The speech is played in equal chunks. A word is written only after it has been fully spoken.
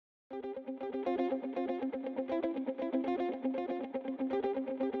Hello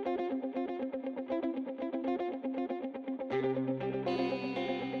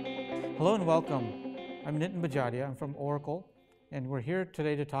and welcome. I'm Nitin Bajadia. I'm from Oracle, and we're here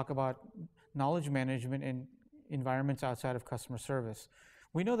today to talk about knowledge management in environments outside of customer service.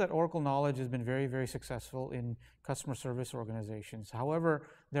 We know that Oracle Knowledge has been very, very successful in customer service organizations. However,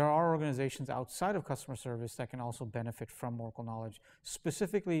 there are organizations outside of customer service that can also benefit from Oracle Knowledge.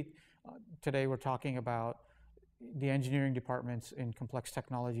 Specifically, today we're talking about the engineering departments in complex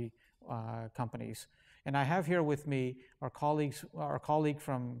technology companies. And I have here with me our colleague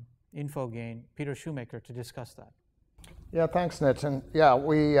from Infogain, Peter Shoemaker, to discuss that. Yeah, thanks, Nitin. Yeah,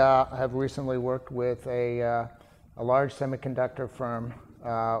 we have recently worked with a large semiconductor firm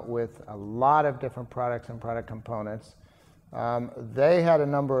with a lot of different products and product components. They had a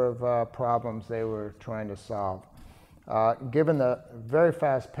number of problems they were trying to solve. Given the very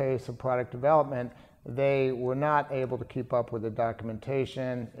fast pace of product development, they were not able to keep up with the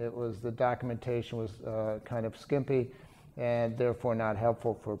documentation. The documentation was kind of skimpy and therefore not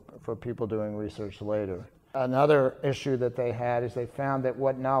helpful for people doing research later. Another issue that they had is they found that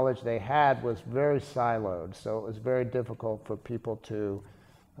what knowledge they had was very siloed, so it was very difficult for people to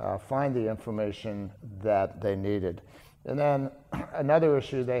find the information that they needed. And then another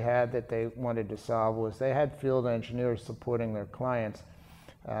issue they had that they wanted to solve was they had field engineers supporting their clients,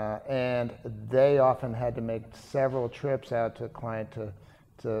 and they often had to make several trips out to a client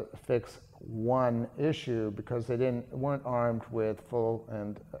to fix one issue because they weren't armed with full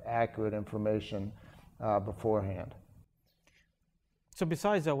and accurate information beforehand. So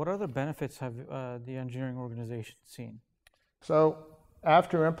besides that, what other benefits have the engineering organization seen? So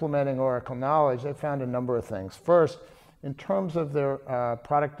after implementing Oracle Knowledge, they found a number of things. First, in terms of their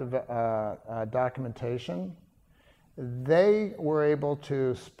product documentation, they were able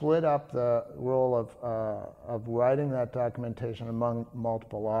to split up the role of writing that documentation among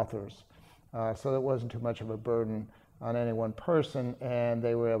multiple authors. So that wasn't too much of a burden on any one person, and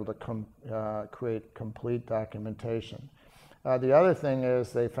they were able to create complete documentation. The other thing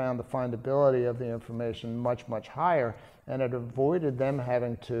is they found the findability of the information much, much higher, and it avoided them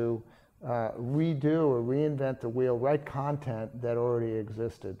having to redo or reinvent the wheel, write content that already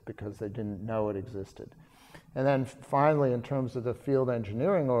existed because they didn't know it existed. And then finally, in terms of the field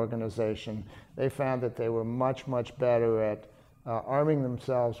engineering organization, they found that they were much, much better at arming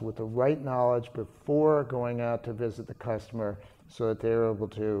themselves with the right knowledge before going out to visit the customer so that they were able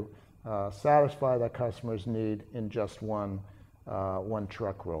to satisfy that customer's need in just one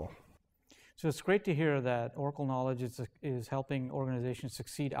truck roll. So it's great to hear that Oracle Knowledge is helping organizations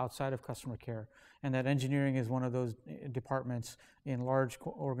succeed outside of customer care, and that engineering is one of those departments in large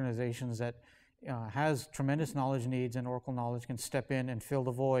organizations that has tremendous knowledge needs, and Oracle Knowledge can step in and fill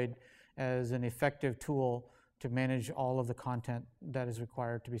the void as an effective tool to manage all of the content that is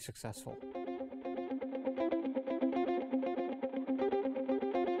required to be successful.